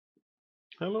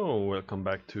Hello, welcome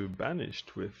back to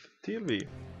Banished with TLV.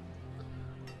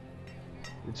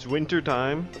 It's winter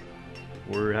time.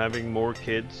 We're having more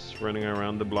kids running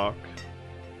around the block.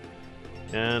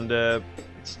 And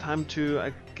it's time to,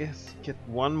 I guess, get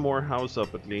one more house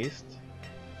up at least.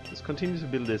 Let's continue to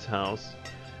build this house.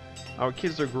 Our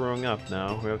kids are growing up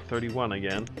now. We have 31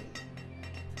 again.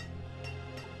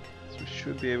 So we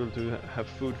should be able to have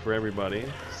food for everybody.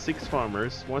 6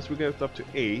 farmers. Once we get up to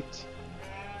 8,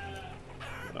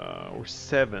 or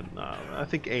 7, I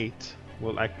think 8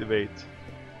 will activate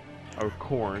our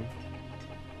corn.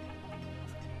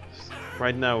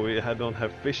 Right now we don't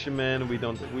have fishermen, we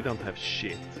don't have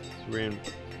shit. So we're in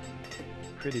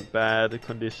pretty bad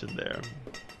condition there.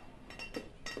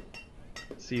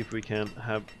 Let's see if we can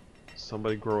have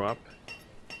somebody grow up.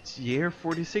 It's year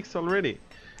 46 already,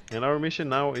 and our mission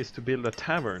now is to build a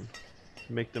tavern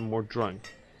to make them more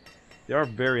drunk. They are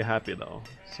very happy though,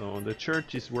 so the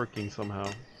church is working somehow,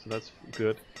 so that's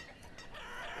good.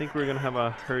 I think we're gonna have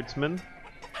a herdsman.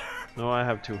 No, I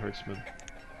have 2 herdsmen.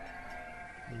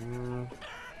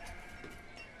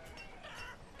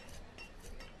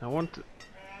 I want to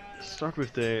start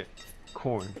with the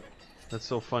corn. That's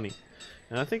so funny.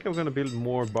 And I think I'm gonna build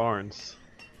more barns.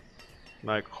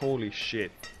 Like, holy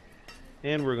shit.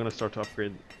 And we're gonna start to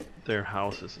upgrade their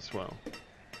houses as well.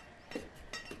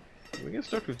 We can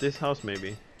start with this house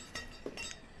maybe.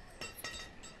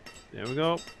 There we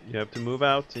go. You have to move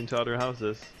out into other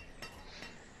houses.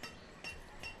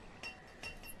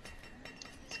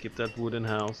 Skip that wooden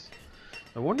house.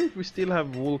 I wonder if we still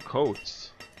have wool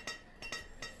coats.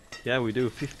 Yeah, we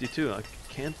do. 52. I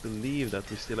can't believe that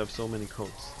we still have so many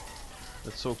coats.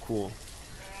 That's so cool.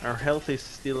 Our health is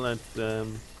still at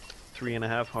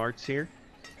 3.5 hearts here.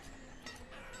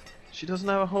 She doesn't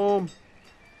have a home.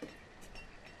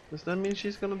 Does that mean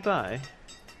she's gonna die?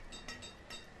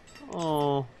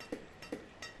 Oh,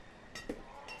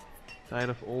 died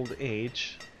of old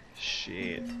age.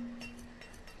 Shit.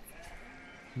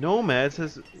 Nomads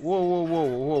has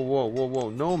whoa.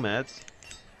 Nomads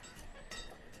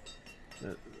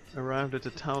arrived at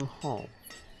the town hall.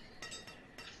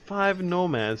 5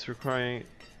 nomads requesting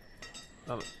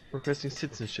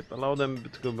citizenship. Allow them to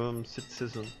become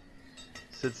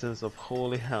citizens of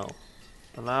Holy Hell.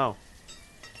 Allow.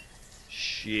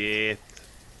 Shit.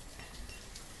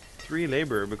 3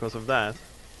 labor because of that.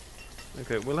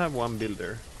 Okay, we'll have 1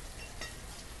 builder.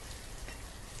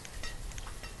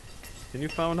 Can you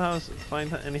find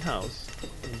any house?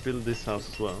 And build this house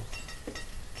as well.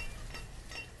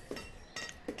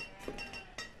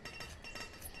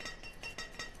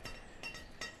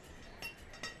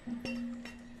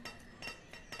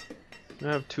 I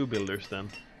have 2 builders then.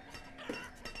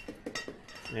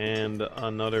 And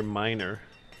another miner.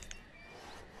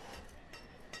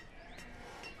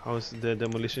 How's the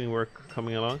demolition work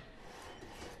coming along?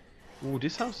 Ooh,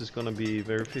 this house is gonna be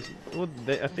very efficient. Oh,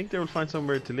 I think they will find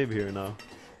somewhere to live here now.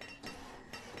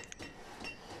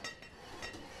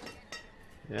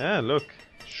 Yeah, look.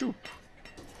 Shoot.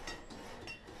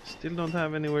 Still don't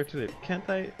have anywhere to live. Can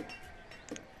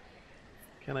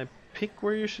I pick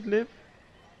where you should live?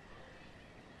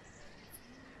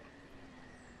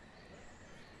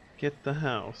 Get the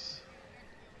house.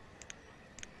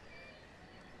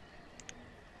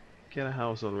 Get a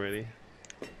house already.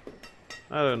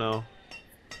 I don't know.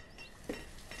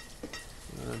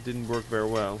 Didn't work very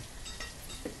well.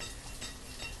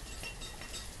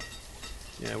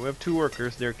 Yeah, we have 2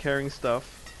 workers. They're carrying stuff.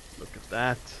 Look at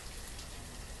that.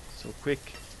 So quick.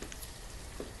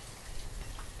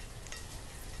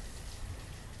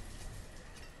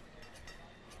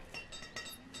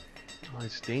 Oh,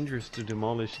 it's dangerous to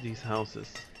demolish these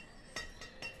houses.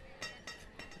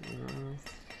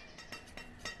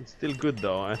 It's still good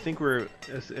though. I think we're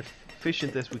as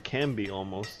efficient as we can be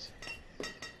almost.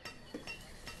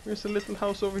 There's a little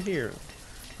house over here.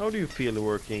 How do you feel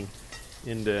working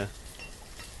in the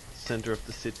center of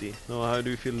the city? No, how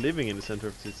do you feel living in the center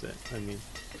of the city? I mean,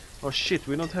 oh shit,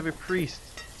 we don't have a priest.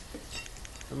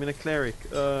 I mean a cleric.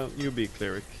 You be a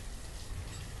cleric.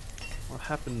 What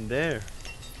happened there?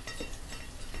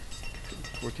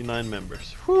 49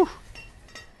 members. Whew!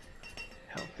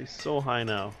 Health is so high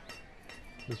now.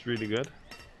 That's really good.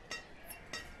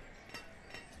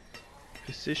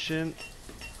 Precision.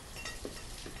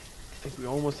 I think we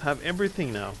almost have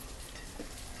everything now.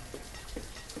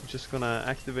 I'm just gonna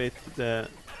activate the...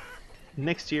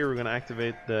 Next year we're gonna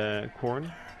activate the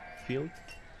corn field.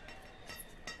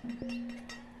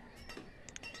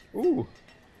 Ooh!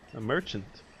 A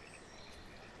merchant.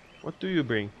 What do you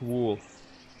bring? Wool.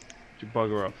 To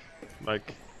bugger off.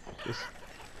 Like, just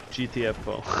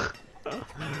GTFO.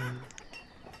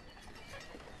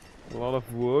 A lot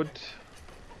of wood.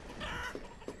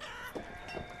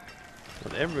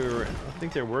 But everywhere, I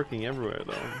think they're working everywhere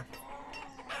though.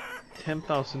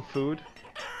 10,000 food.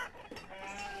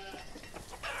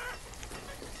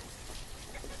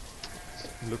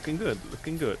 Looking good,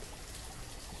 looking good.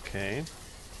 Okay.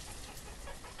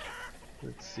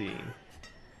 Let's see.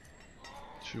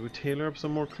 Should we tailor up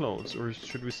some more clothes, or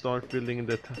should we start building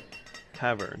the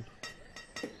tavern?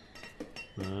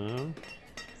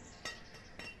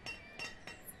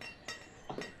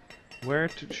 Where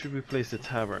should we place the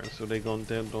tavern so they don't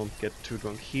get too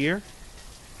drunk? Here,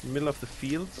 in the middle of the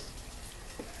fields,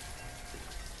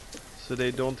 so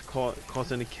they don't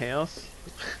cause any chaos.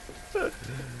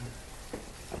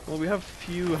 Well, we have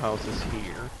few houses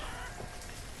here.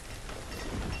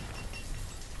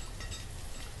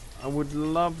 I would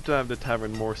love to have the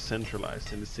tavern more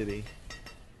centralized in the city.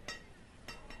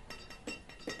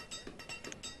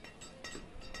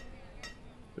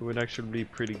 It would actually be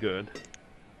pretty good.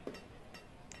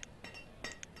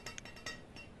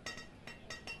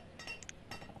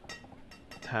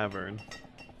 Tavern.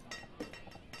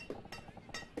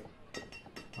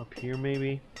 Up here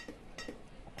maybe?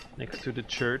 Next to the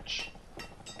church.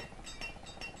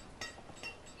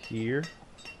 Here.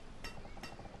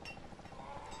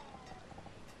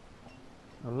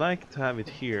 I like to have it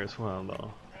here as well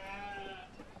though.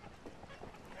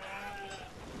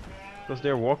 Because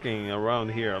they're walking around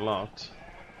here a lot.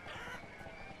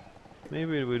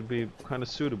 Maybe it would be kind of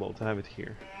suitable to have it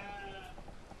here.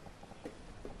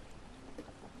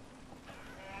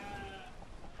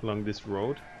 Along this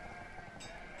road.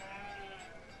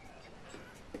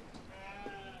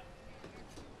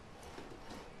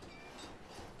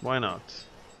 Why not?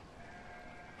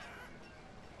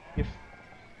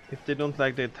 If they don't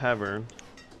like their tavern,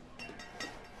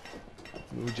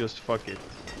 we just fuck it.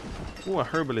 Oh, a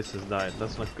herbalist has died.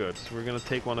 That's not good. So we're gonna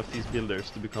take one of these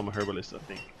builders to become a herbalist, I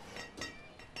think.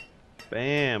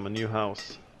 Bam! A new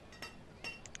house.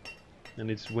 And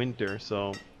it's winter,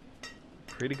 so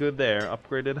pretty good there.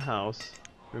 Upgraded house.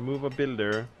 Remove a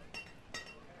builder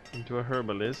into a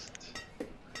herbalist.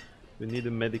 We need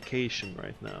a medication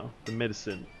right now. The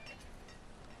medicine.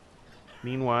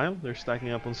 Meanwhile, they're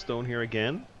stacking up on stone here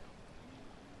again.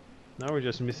 Now we're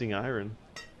just missing iron.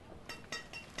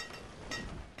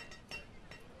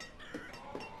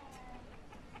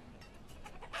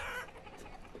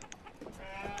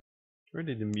 Where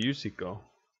did the music go?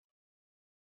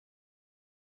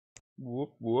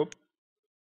 Whoop whoop.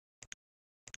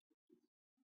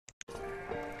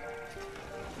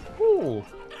 Ooh,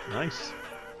 nice.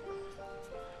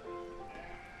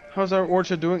 How's our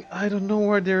orchard doing? I don't know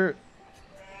where they're...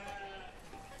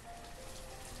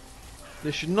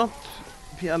 They should not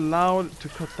be allowed to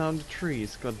cut down the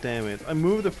trees, god damn it. I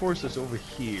moved the forces over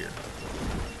here.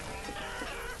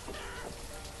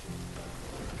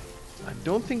 I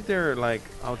don't think they're like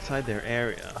outside their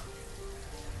area.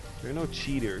 There are no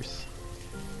cheaters.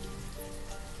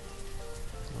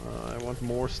 I want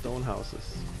more stone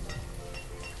houses.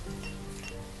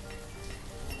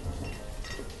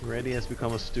 Reddy has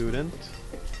become a student.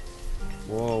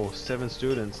 Whoa, 7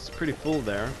 students. It's pretty full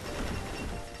there.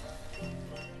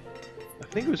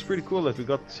 I think it was pretty cool that we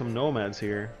got some nomads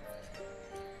here.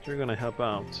 They're gonna help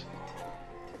out.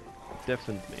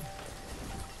 Definitely.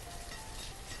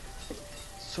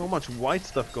 So much white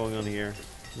stuff going on here.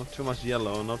 Not too much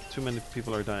yellow, not too many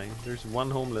people are dying. There's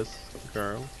one homeless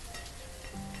girl.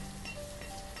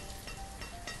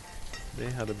 They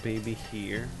had a baby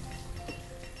here.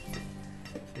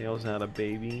 They also had a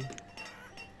baby.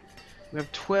 We have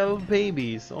 12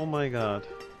 babies! Oh my god.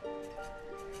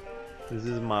 This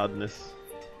is madness.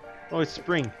 Oh, it's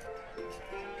spring.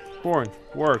 Corn.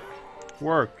 Work.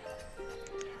 Work.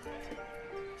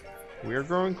 We're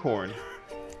growing corn.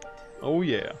 Oh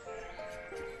yeah.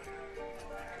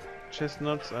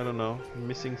 Chestnuts, I don't know. I'm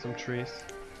missing some trees.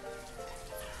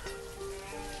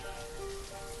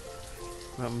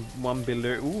 One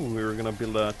builder. Ooh, we were gonna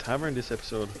build a tavern this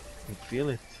episode. I can feel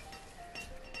it.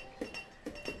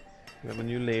 We have a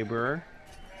new laborer.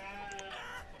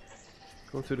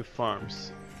 Go to the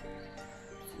farms.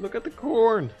 Look at the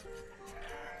corn!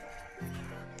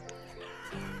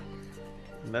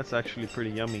 And that's actually pretty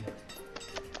yummy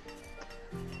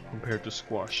compared to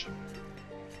squash.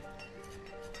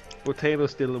 Potato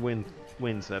still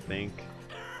wins, I think.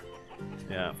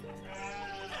 Yeah.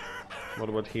 What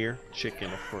about here?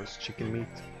 Chicken, of course. Chicken meat.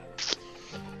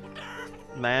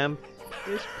 Lamb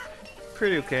is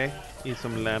pretty okay. Eat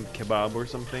some lamb kebab or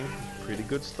something. Pretty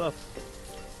good stuff.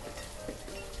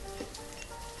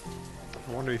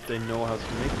 I wonder if they know how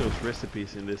to make those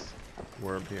recipes in this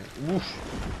world here. Woof!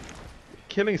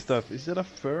 killing stuff. Is it a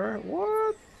fur?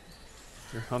 What?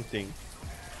 You're hunting.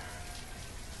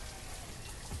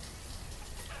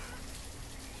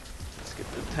 Let's get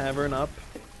the tavern up.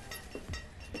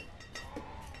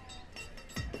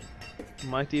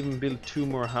 Might even build 2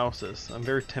 more houses. I'm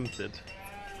very tempted.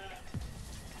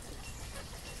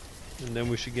 And then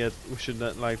we should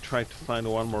like try to find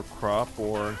 1 more crop,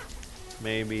 or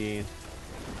maybe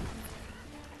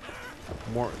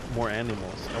more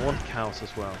animals. I want cows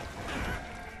as well.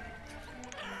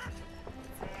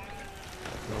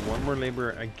 So 1 more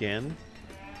labor again.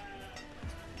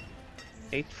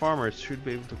 8 farmers should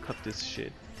be able to cut this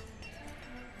shit.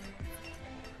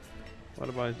 What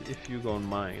about if you go and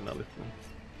mine a little?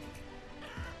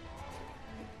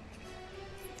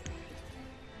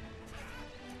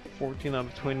 $14 out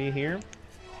of 20 here.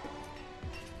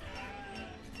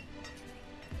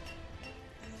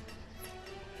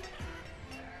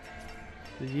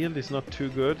 The yield is not too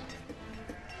good.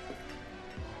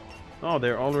 Oh,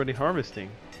 they're already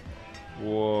harvesting.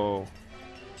 Whoa.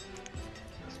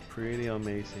 That's pretty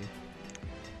amazing.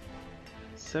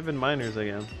 7 miners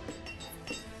again.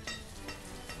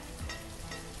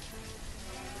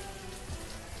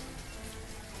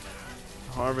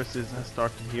 Harvest has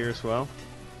started here as well.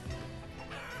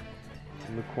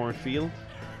 In the cornfield.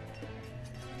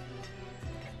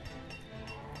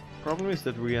 Problem is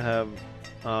that we have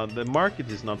the market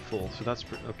is not full, so that's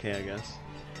okay, I guess.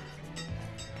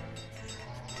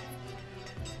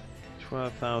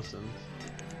 12,000.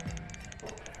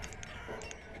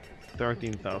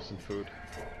 13,000 food.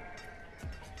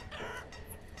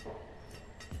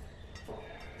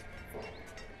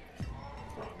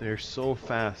 They're so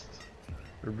fast.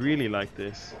 I really like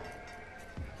this.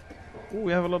 Ooh,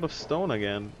 we have a lot of stone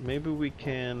again. Maybe we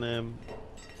can...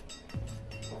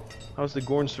 how's the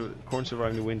corn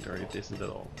surviving the winter? It isn't at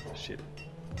all. Shit.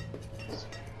 It's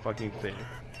fucking fail.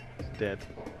 It's dead.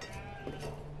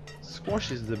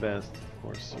 Squash is the best, of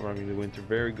course, surviving the winter.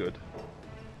 Very good.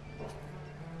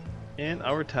 And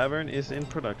our tavern is in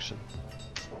production.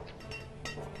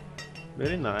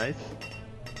 Very nice.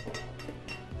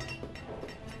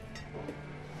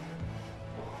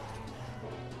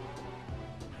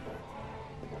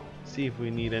 See if we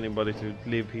need anybody to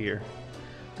live here.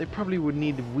 They probably would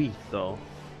need wheat though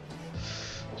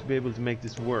to be able to make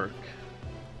this work.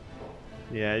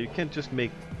 Yeah, you can't just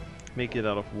make it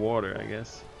out of water, I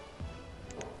guess.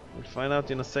 We'll find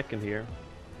out in a second here.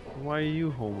 Why are you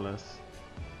homeless?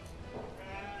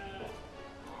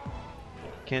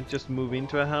 Can't just move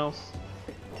into a house?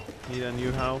 Need a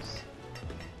new house?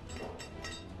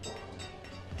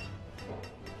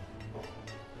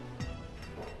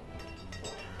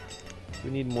 We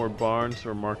need more barns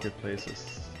or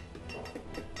marketplaces.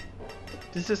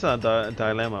 This is a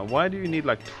dilemma. Why do you need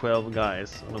like 12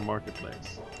 guys on a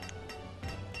marketplace?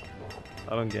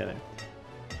 I don't get it.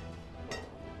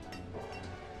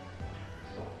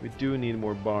 We do need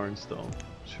more barns though.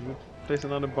 Should we place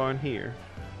another barn here?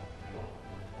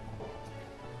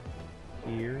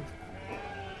 Here.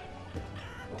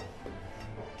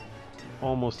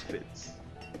 Almost fits.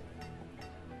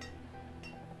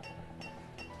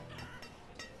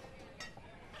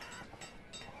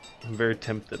 I'm very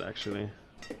tempted actually.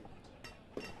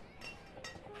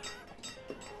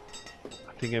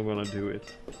 I think I'm gonna do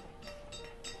it.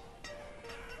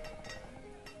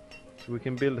 So we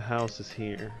can build houses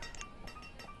here.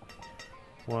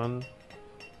 1,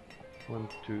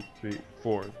 2, 3,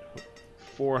 4.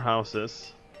 4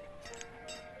 houses.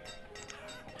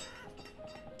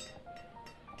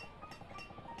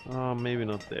 Oh, maybe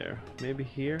not there. Maybe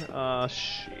here? Ah,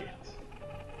 shit.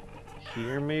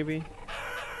 Here maybe?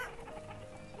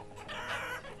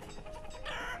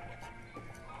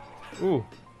 Ooh.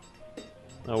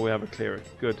 Oh, we have a cleric.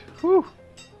 Good. Whew.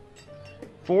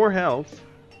 4 health.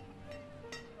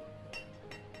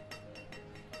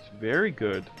 It's very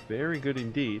good. Very good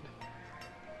indeed.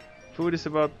 Food is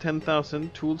about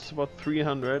 10,000. Tools about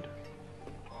 300.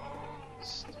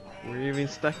 We're even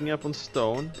stacking up on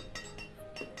stone.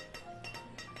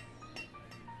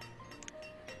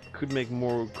 Could make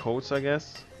more coats, I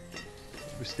guess.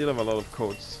 We still have a lot of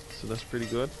coats, so that's pretty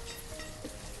good.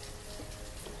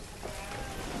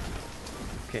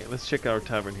 Okay, let's check our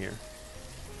tavern here.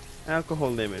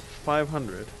 Alcohol limit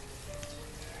 500.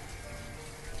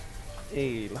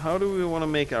 Ale. How do we want to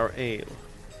make our ale?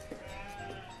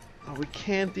 Oh, we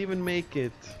can't even make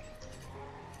it.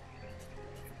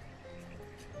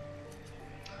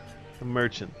 A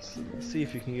merchant. Let's see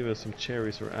if you can give us some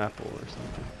cherries or apple or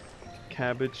something.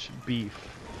 Cabbage, beef.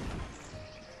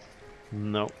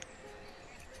 No.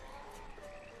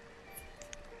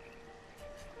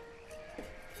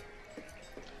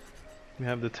 We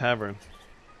have the tavern.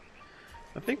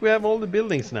 I think we have all the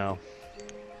buildings now.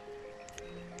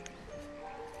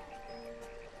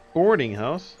 Boarding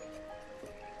house?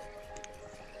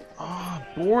 Ah,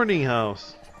 boarding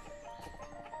house.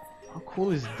 How cool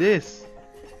is this?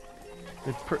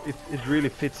 It really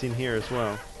fits in here as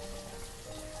well.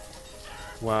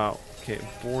 Wow. Okay,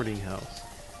 boarding house.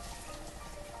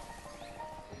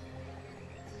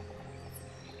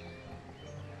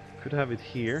 Could have it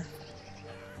here.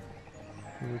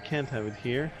 We can't have it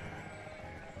here.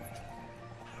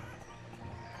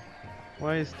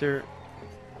 Why is there...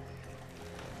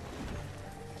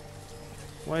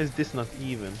 Why is this not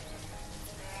even?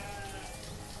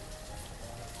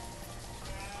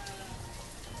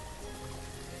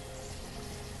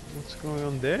 What's going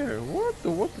on there? What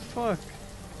the fuck?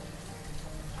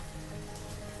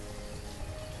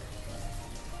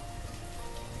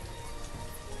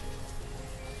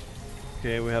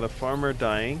 Okay, we had a farmer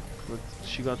dying, but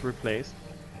she got replaced.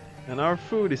 And our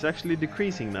food is actually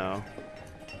decreasing now.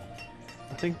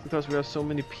 I think because we have so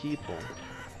many people.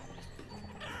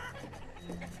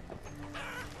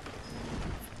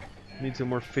 Need some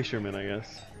more fishermen, I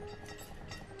guess.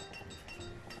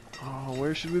 Oh,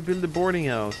 where should we build the boarding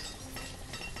house?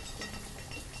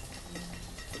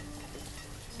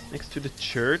 Next to the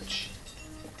church?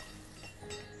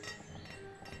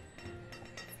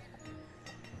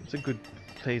 It's a good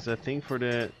place, I think, for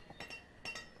the...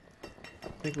 I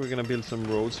think we're gonna build some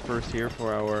roads first here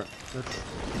for our...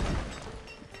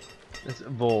 Let's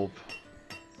evolve.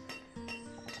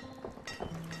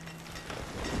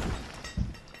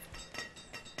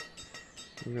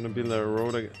 We're gonna build a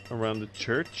road around the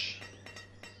church,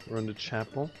 around the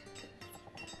chapel.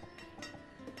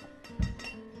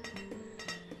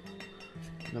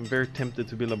 And I'm very tempted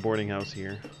to build a boarding house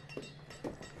here.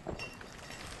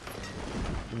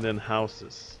 And then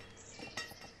houses.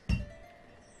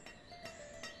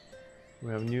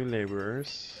 We have new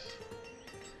laborers.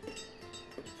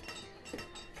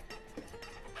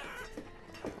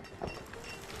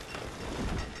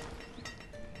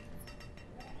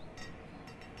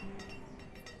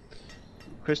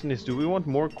 Question is, do we want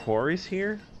more quarries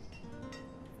here?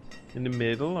 In the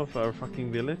middle of our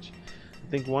fucking village? I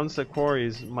think once a quarry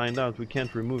is mined out, we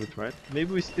can't remove it, right?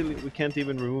 Maybe we can't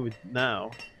even remove it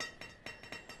now.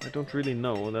 I don't really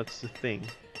know, that's the thing.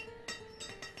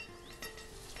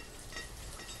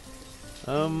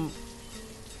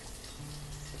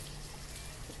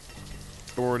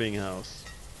 Boarding house.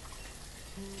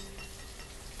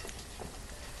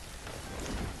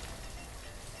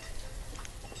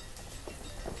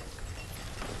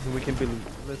 And we can build,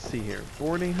 let's see here,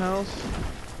 boarding house.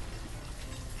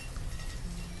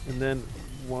 And then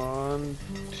 1,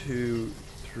 2,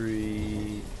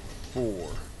 3, 4.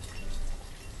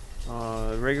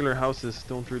 Regular houses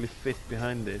don't really fit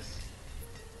behind this.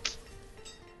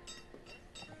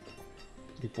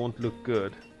 It won't look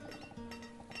good.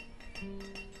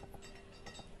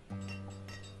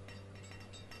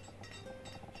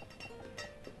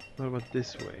 What about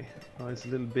this way? Oh, it's a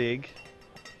little big.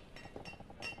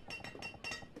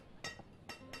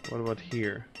 What about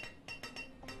here?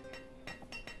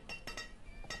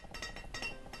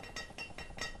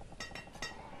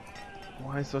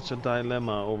 Why such a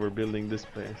dilemma over building this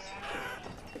place?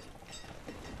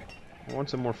 I want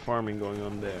some more farming going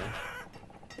on there.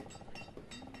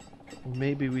 Or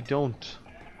maybe we don't.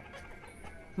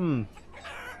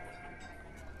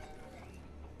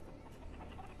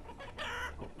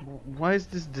 Why is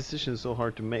this decision so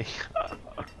hard to make?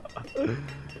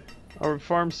 Our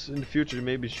farms in the future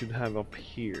maybe should have up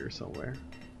here somewhere.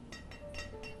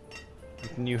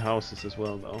 With new houses as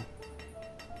well, though.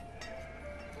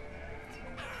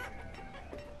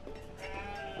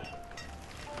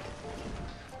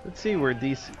 Let's see where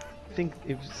these...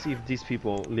 see if these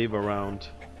people live around.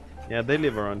 Yeah, they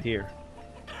live around here.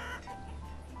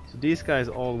 So these guys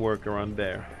all work around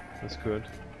there. That's good.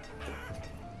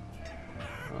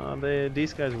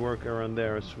 These guys work around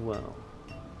there as well.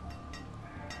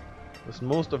 Because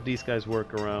most of these guys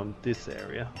work around this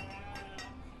area.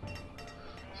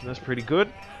 So that's pretty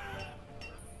good.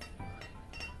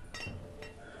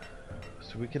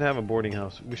 So we could have a boarding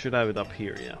house. We should have it up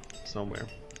here, yeah, somewhere.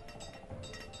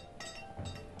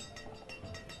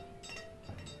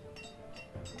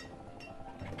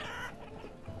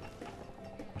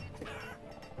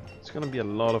 It's gonna be a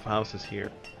lot of houses here.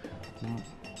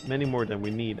 Many more than we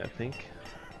need, I think.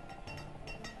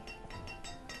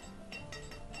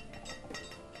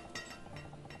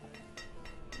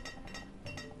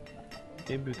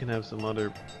 Maybe we can have some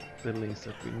other buildings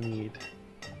that we need.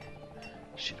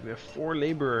 Shit, we have 4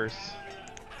 laborers.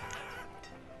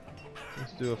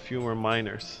 Let's do a few more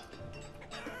miners.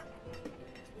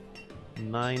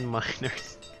 9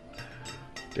 miners.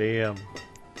 Damn.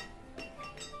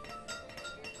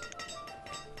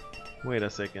 Wait a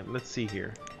second, let's see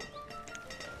here.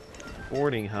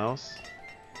 Boarding house.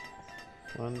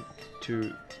 1,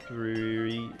 2,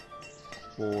 3,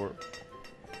 4,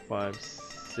 5,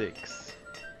 6.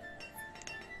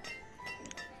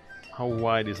 How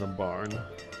wide is a barn?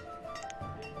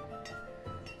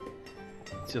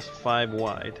 It's just 5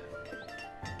 wide.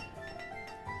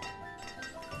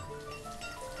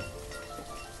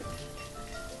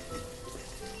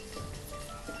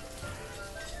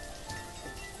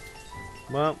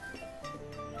 Well,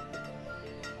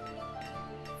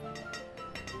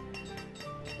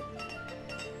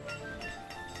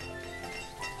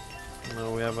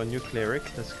 now we have a new cleric,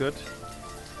 that's good.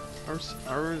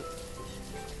 Our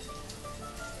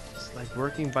it's like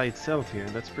working by itself here,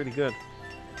 that's pretty good.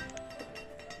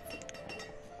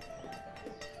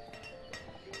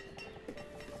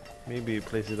 Maybe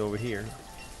place it over here.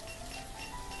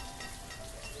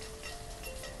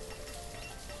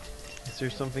 Is there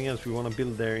something else we want to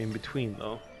build there in between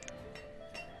though?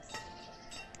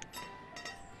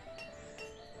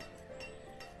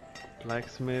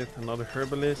 Blacksmith, another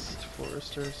herbalist,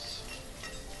 foresters.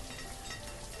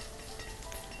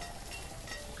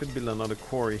 Could build another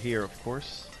quarry here, of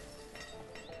course.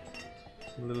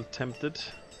 A little tempted.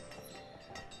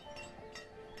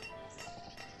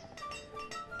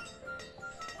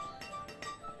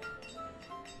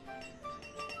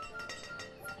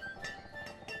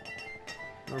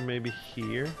 Or maybe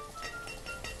here.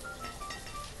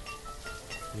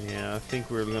 Yeah, I think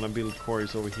we're gonna build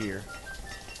quarries over here.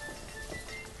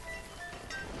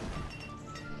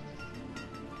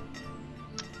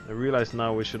 I realize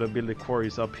now we should have built the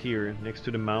quarries up here next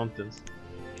to the mountains.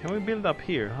 Can we build up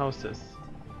here? How's this?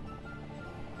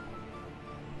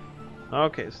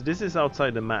 Okay, so this is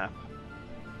outside the map.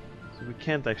 So we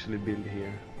can't actually build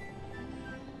here.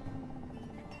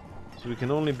 So we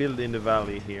can only build in the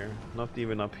valley here, not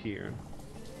even up here.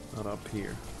 Not up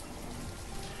here.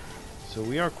 So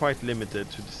we are quite limited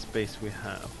to the space we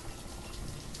have.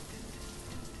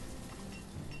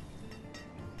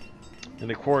 And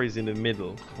the quarry is in the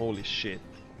middle. Holy shit.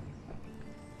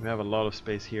 We have a lot of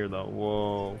space here though.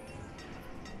 Whoa.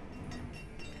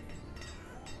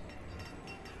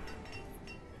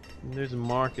 And there's a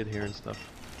market here and stuff.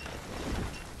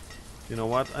 You know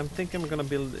what? I think I'm gonna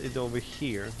build it over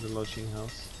here, the lodging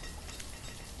house.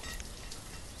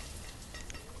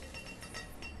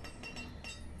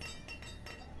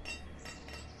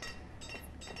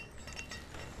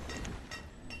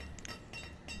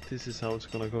 This is how it's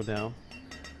gonna go down.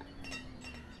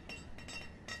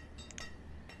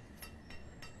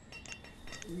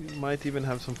 We might even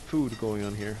have some food going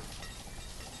on here.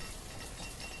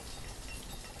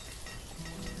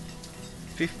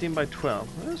 15 by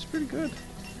 12. That's pretty good.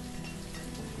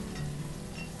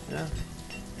 Yeah.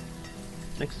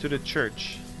 Next to the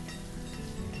church.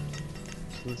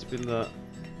 So let's build a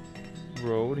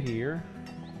road here.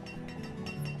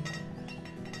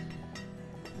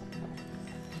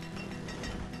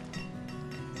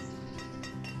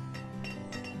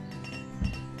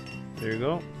 There you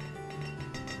go.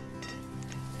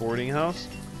 Boarding house.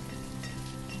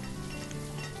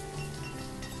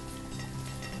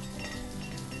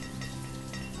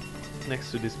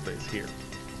 Next to this place here.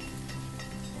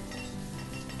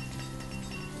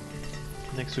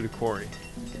 Next to the quarry.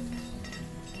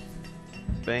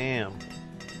 Bam.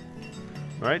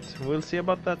 Right, we'll see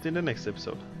about that in the next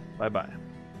episode. Bye bye.